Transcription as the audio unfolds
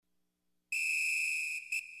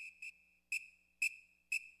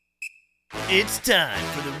It's time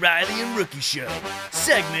for the Riley and Rookie Show,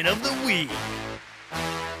 segment of the week.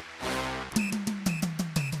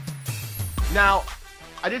 Now,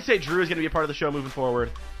 I did say Drew is going to be a part of the show moving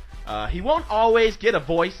forward. He won't always get a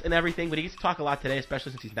voice and everything, but he gets to talk a lot today,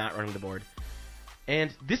 especially since he's not running the board.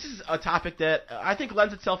 And this is a topic that I think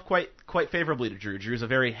lends itself quite favorably to Drew. Drew's a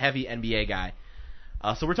very heavy NBA guy.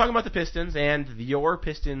 So we're talking about the Pistons and your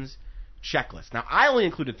Pistons checklist. Now, I only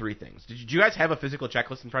included 3 things. Did you guys have a physical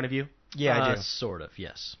checklist in front of you? Yeah, I do. Sort of,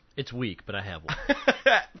 yes. It's weak, but I have one.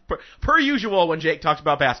 per usual, when Jake talks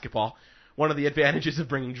about basketball, one of the advantages of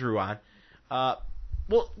bringing Drew on. Well,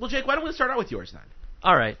 Jake, why don't we start out with yours then?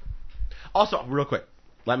 All right. Also, real quick,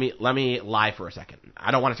 let me lie for a second.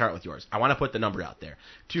 I don't want to start with yours. I want to put the number out there.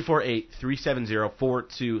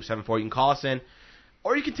 248-370-4274. You can call us in,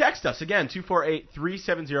 or you can text us. Again,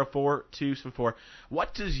 248-370-4274.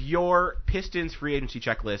 What does your Pistons free agency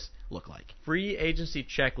checklist look like? Free agency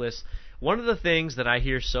checklist. One of the things that I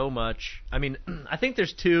hear so much, I mean, I think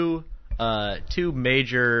there's two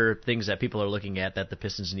major things that people are looking at that the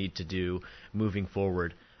Pistons need to do moving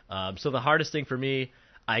forward. So the hardest thing for me,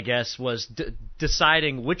 I guess, was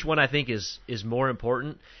deciding which one I think is more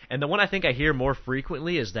important. And the one I think I hear more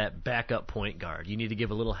frequently is that backup point guard. You need to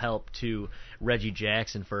give a little help to Reggie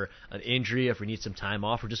Jackson for an injury, if he needs some time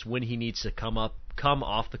off, or just when he needs to come off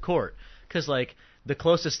the court. Because, like, the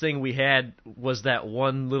closest thing we had was that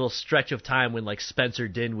one little stretch of time when, like, Spencer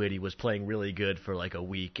Dinwiddie was playing really good for, like, a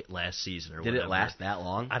week last season or whatever. Did it last that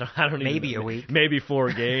long? I don't Maybe even know. a week. Maybe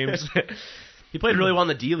 4 games. He played really well in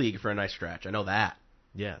the D-League for a nice stretch. I know that.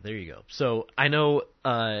 Yeah, there you go. So I know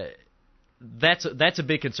that's a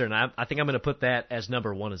big concern. I think I'm going to put that as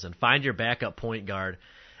number 1, is then find your backup point guard.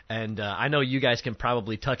 And I know you guys can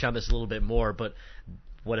probably touch on this a little bit more, but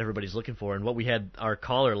what everybody's looking for and what we had our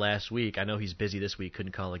caller last week. I know he's busy this week,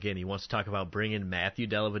 couldn't call again. He wants to talk about bringing Matthew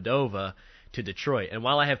Dellavedova to Detroit. And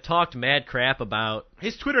while I have talked mad crap about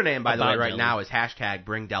his Twitter name, by the way, right Delly, now is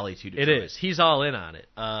 #BringDelly to Detroit. It is. He's all in on it.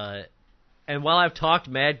 And while I've talked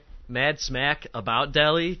mad smack about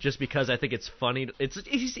Delly, just because I think it's funny,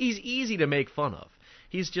 he's easy to make fun of.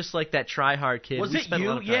 He's just like that try-hard kid. Was it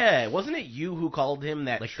you? Yeah, wasn't it you who called him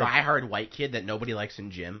that like try-hard white kid that nobody likes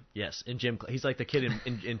in gym? Yes, in gym. He's like the kid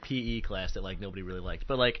in PE class that like nobody really liked.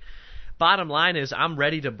 But like, bottom line is, I'm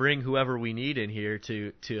ready to bring whoever we need in here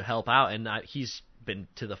to help out. And he's been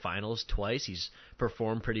to the finals twice. He's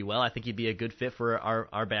performed pretty well. I think he'd be a good fit for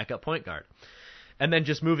our backup point guard. And then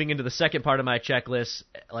just moving into the second part of my checklist,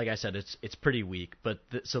 like I said, it's pretty weak. But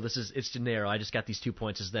so it's narrow. I just got these 2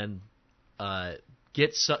 points. Is then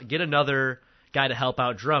get another guy to help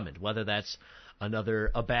out Drummond, whether that's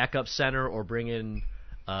a backup center or bring in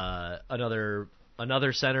another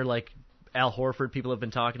center like Al Horford. People have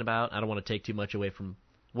been talking about. I don't want to take too much away from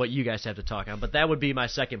what you guys have to talk on, but that would be my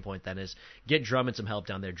second point. Then is get Drummond some help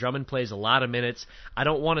down there. Drummond plays a lot of minutes. I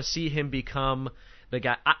don't want to see him become the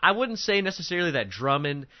guy. I wouldn't say necessarily that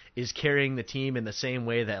Drummond is carrying the team in the same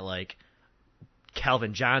way that like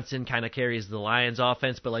Calvin Johnson kind of carries the Lions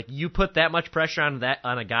offense, but like you put that much pressure on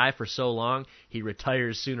a guy for so long, he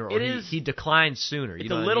retires sooner or he declines sooner.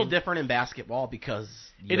 It's a little different in basketball because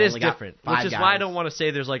it is different, which is why I don't want to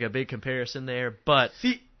say there's like a big comparison there. But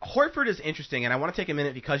see, Horford is interesting, and I want to take a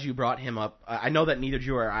minute because you brought him up. I know that neither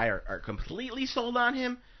Drew or I are completely sold on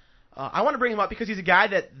him. I want to bring him up because he's a guy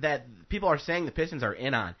that people are saying the Pistons are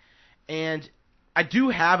in on. And I do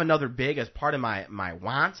have another big as part of my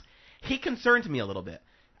wants. He concerns me a little bit.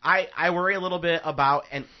 I worry a little bit about,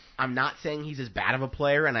 and I'm not saying he's as bad of a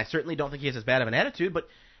player, and I certainly don't think he has as bad of an attitude, but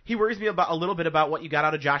he worries me a little bit about what you got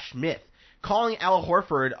out of Josh Smith. Calling Al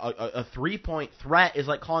Horford a three-point threat is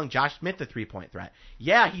like calling Josh Smith a three-point threat.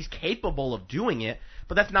 Yeah, he's capable of doing it,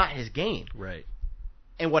 but that's not his game. Right.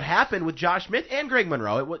 And what happened with Josh Smith and Greg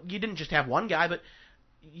Monroe, you didn't just have one guy, but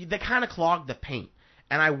they kind of clogged the paint.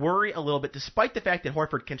 And I worry a little bit, despite the fact that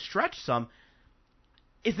Horford can stretch some,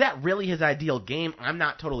 is that really his ideal game? I'm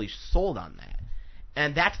not totally sold on that.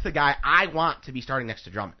 And that's the guy I want to be starting next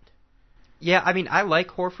to Drummond. Yeah, I mean, I like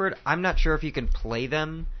Horford. I'm not sure if you can play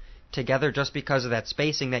them together just because of that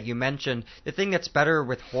spacing that you mentioned. The thing that's better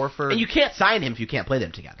with Horford... And you can't sign him if you can't play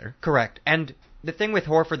them together. Correct. And the thing with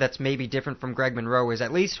Horford that's maybe different from Greg Monroe is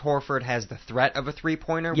at least Horford has the threat of a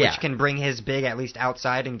three-pointer, which can bring his big at least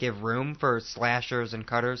outside and give room for slashers and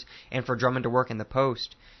cutters and for Drummond to work in the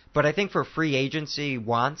post. But I think for free agency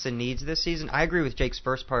wants and needs this season, I agree with Jake's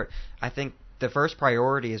first part. I think the first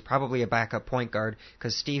priority is probably a backup point guard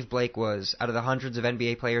because Steve Blake was, out of the hundreds of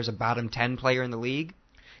NBA players, a bottom 10 player in the league.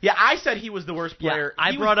 Yeah, I said he was the worst player.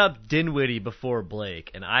 I brought up Dinwiddie before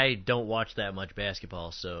Blake, and I don't watch that much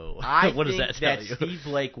basketball, so what does that tell you? Steve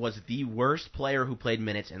Blake was the worst player who played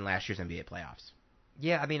minutes in last year's NBA playoffs.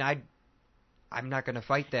 Yeah, I mean, I'm not going to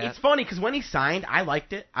fight that. It's funny because when he signed, I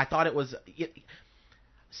liked it. I thought it was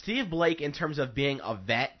Steve Blake in terms of being a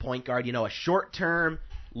vet point guard, a short-term,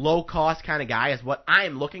 low-cost kind of guy is what I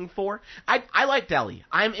am looking for. I like Delly.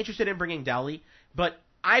 I'm interested in bringing Delly, but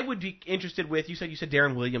I would be interested with, you said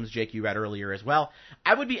Darren Williams, Jake, you read earlier as well.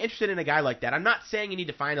 I would be interested in a guy like that. I'm not saying you need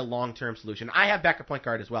to find a long-term solution. I have backup point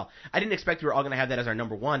guard as well. I didn't expect we were all going to have that as our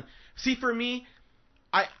number one. See, for me,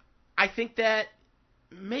 I think that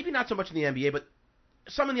maybe not so much in the NBA, but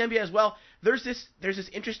some in the NBA as well, there's this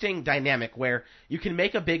interesting dynamic where you can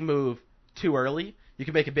make a big move too early, you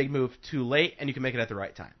can make a big move too late, and you can make it at the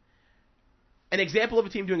right time. An example of a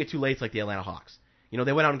team doing it too late is like the Atlanta Hawks.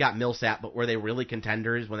 They went out and got Millsap, but were they really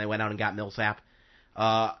contenders when they went out and got Millsap?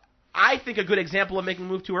 I think a good example of making a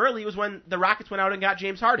move too early was when the Rockets went out and got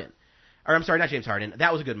James Harden. Or, I'm sorry, not James Harden.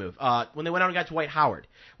 That was a good move. When they went out and got Dwight Howard.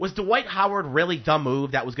 Was Dwight Howard really the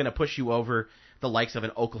move that was going to push you over the likes of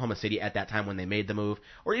an Oklahoma City at that time when they made the move?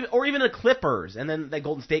 Or even the Clippers, and then the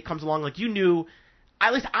Golden State comes along like you knew.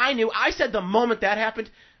 At least I knew. I said the moment that happened,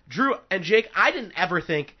 Drew and Jake, I didn't ever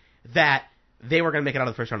think that they were going to make it out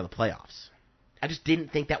of the first round of the playoffs. I just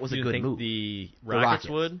didn't think that was a good move. The Rockets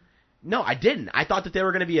would? No, I didn't. I thought that they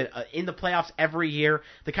were going to be in the playoffs every year,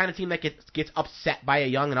 the kind of team that gets upset by a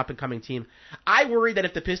young and up-and-coming team. I worry that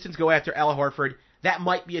if the Pistons go after Al Horford, that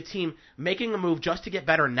might be a team making a move just to get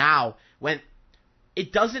better now when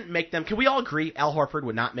it doesn't make them. Can we all agree Al Horford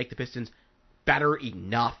would not make the Pistons better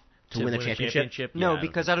enough to win a championship? No,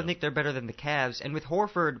 because I don't think they're better than the Cavs. And with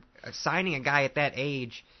Horford signing a guy at that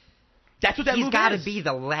age, that's what that move is. He's got to be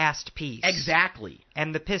the last piece. Exactly.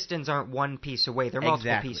 And the Pistons aren't one piece away. They're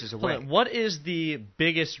multiple pieces away. What is the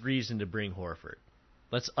biggest reason to bring Horford?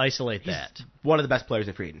 Let's isolate that. He's one of the best players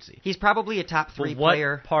in free agency. He's probably a top 3 what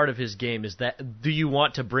player. What part of his game is that? Do you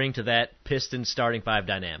want to bring to that Pistons starting five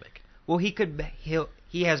dynamic? Well,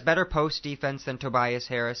 he has better post defense than Tobias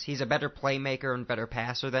Harris. He's a better playmaker and better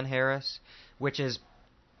passer than Harris, which is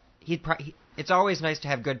it's always nice to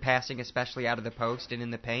have good passing, especially out of the post and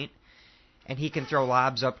in the paint. And he can throw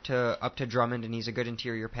lobs up to Drummond, and he's a good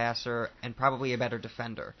interior passer and probably a better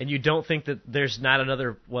defender. And you don't think that there's not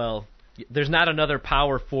another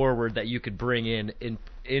power forward that you could bring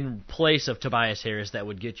in place of Tobias Harris that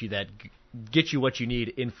would get you what you need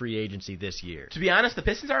in free agency this year? To be honest, the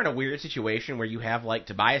Pistons are in a weird situation where you have like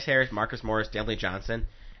Tobias Harris, Marcus Morris, Stanley Johnson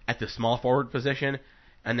at the small forward position,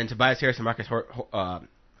 and then Tobias Harris and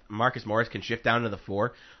Marcus Morris can shift down to the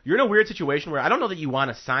 4. You're in a weird situation where I don't know that you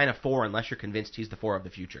want to sign a 4 unless you're convinced he's the 4 of the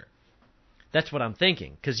future. That's what I'm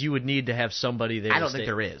thinking, because you would need to have somebody there. I don't think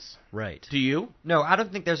there is. Right. Do you? No, I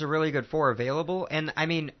don't think there's a really good 4 available. And, I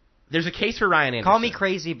mean, there's a case for Ryan Anderson. Call me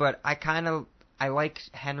crazy, but I like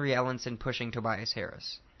Henry Ellenson pushing Tobias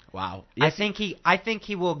Harris. Wow. Yes. I think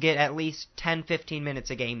he will get at least 10-15 minutes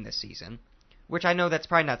a game this season, which I know that's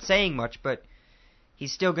probably not saying much, but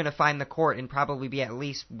he's still going to find the court and probably be at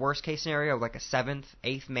least worst case scenario like a 7th,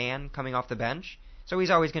 8th man coming off the bench. So he's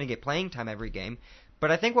always going to get playing time every game. But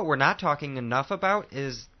I think what we're not talking enough about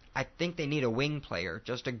is I think they need a wing player,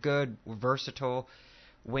 just a good, versatile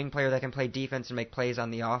wing player that can play defense and make plays on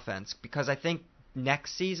the offense. Because I think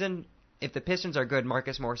next season, if the Pistons are good,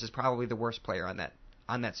 Marcus Morris is probably the worst player on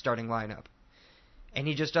that starting lineup. And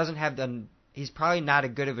he just doesn't have he's probably not as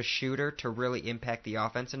good of a shooter to really impact the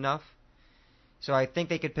offense enough. So I think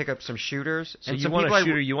they could pick up some shooters. So you want a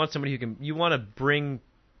shooter, you want somebody who can, you want to bring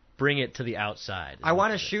it to the outside. I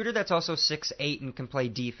want a shooter that's also 6'8" and can play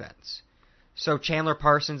defense. So Chandler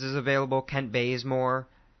Parsons is available, Kent Bazemore.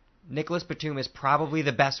 Nicholas Batum is probably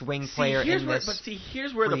the best wing player in this. But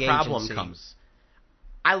here's where the problem comes.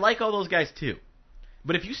 I like all those guys too.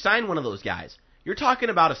 But if you sign one of those guys, you're talking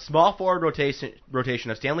about a small forward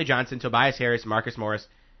rotation of Stanley Johnson, Tobias Harris, Marcus Morris,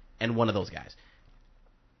 and one of those guys.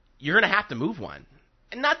 You're going to have to move one.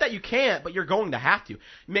 And not that you can't, but you're going to have to.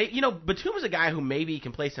 Batum is a guy who maybe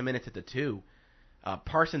can play some minutes at the 2.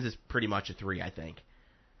 Parsons is pretty much a 3, I think.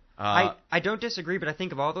 I don't disagree, but I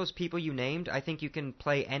think of all those people you named, I think you can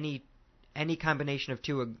play any combination of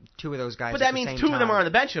two of those guys. But that means 2 of them are on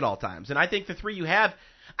the bench at all times, and I think the 3 you have.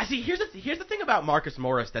 I see. Here's the thing about Marcus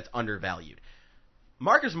Morris that's undervalued.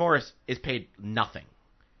 Marcus Morris is paid nothing.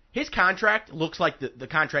 His contract looks like the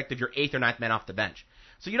contract of your 8th or 9th man off the bench.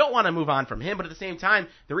 So you don't want to move on from him, but at the same time,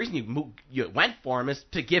 the reason you went for him is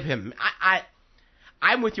to give him.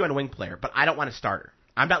 I'm with you on a wing player, but I don't want a starter.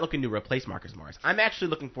 I'm not looking to replace Marcus Morris. I'm actually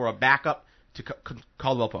looking for a backup to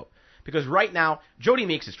Caldwell Pope. Because right now, Jody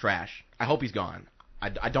Meeks is trash. I hope he's gone.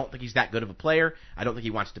 I don't think he's that good of a player. I don't think he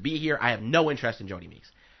wants to be here. I have no interest in Jody Meeks.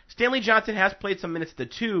 Stanley Johnson has played some minutes at the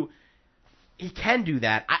 2. He can do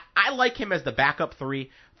that. I like him as the backup 3.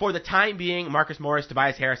 For the time being, Marcus Morris,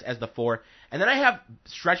 Tobias Harris as the 4. And then I have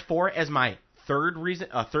stretch 4 as my third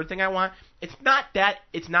thing I want. It's not that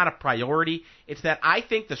it's not a priority. It's that I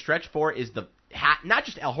think the stretch 4 is not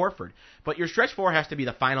just Al Horford, but your stretch 4 has to be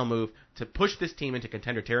the final move to push this team into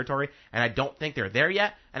contender territory, and I don't think they're there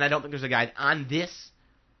yet, and I don't think there's a guy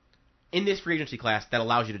in this free agency class that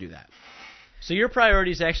allows you to do that. So your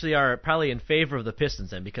priorities actually are probably in favor of the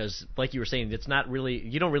Pistons then, because like you were saying,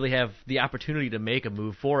 you don't really have the opportunity to make a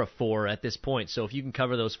move for a 4 at this point. So if you can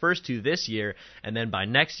cover those first 2 this year, and then by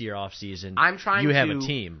next year off season, you have a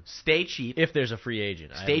team. Stay cheap. If there's a free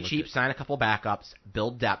agent. Stay cheap, sign a couple backups,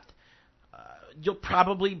 build depth. You'll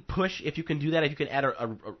probably push, if you can do that, if you can add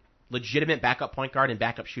a legitimate backup point guard and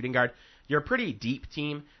backup shooting guard. You're a pretty deep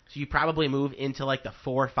team, so you probably move into like the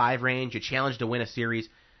 4 or 5 range. You challenge to win a series.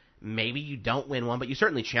 Maybe you don't win one, but you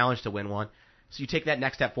certainly challenge to win one. So you take that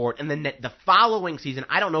next step forward. And then the following season,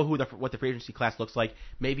 I don't know what the free agency class looks like.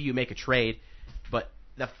 Maybe you make a trade. But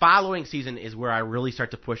the following season is where I really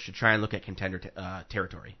start to push to try and look at contender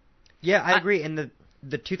territory. Yeah, I agree. And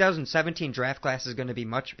the 2017 draft class is going to be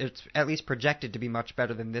it's at least projected to be much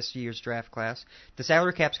better than this year's draft class. The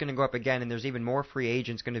salary cap's going to go up again, and there's even more free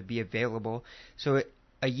agents going to be available. So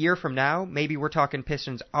a year from now, maybe we're talking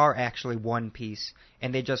Pistons are actually one piece,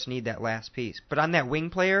 and they just need that last piece. But on that wing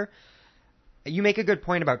player, you make a good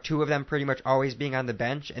point about 2 of them pretty much always being on the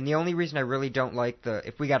bench, and the only reason I really don't like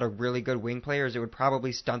if we got a really good wing player is it would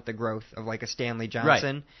probably stunt the growth of like a Stanley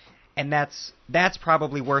Johnson. Right. And that's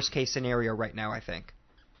probably worst case scenario right now, I think.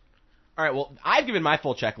 All right, well, I've given my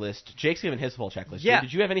full checklist. Jake's given his full checklist. Yeah.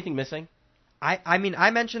 Did you have anything missing? I mean,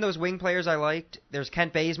 I mentioned those wing players I liked. There's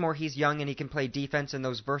Kent Bazemore. He's young and he can play defense, and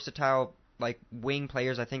those versatile like wing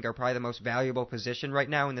players I think are probably the most valuable position right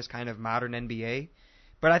now in this kind of modern NBA.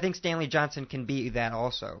 But I think Stanley Johnson can be that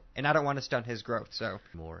also, and I don't want to stunt his growth. So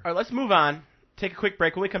All right, let's move on. Take a quick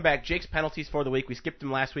break. When we come back, Jake's penalties for the week. We skipped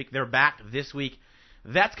them last week. They're back this week.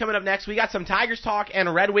 That's coming up next. We got some Tigers talk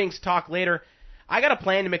and Red Wings talk later. I got a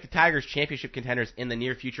plan to make the Tigers championship contenders in the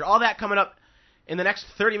near future. All that coming up in the next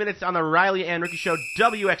 30 minutes on the Riley and Ricky Show,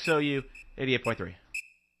 WXOU 88.3.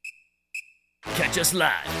 Catch us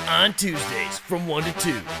live on Tuesdays from 1 to 2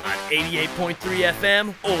 on 88.3 FM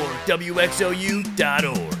or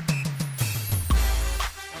WXOU.org.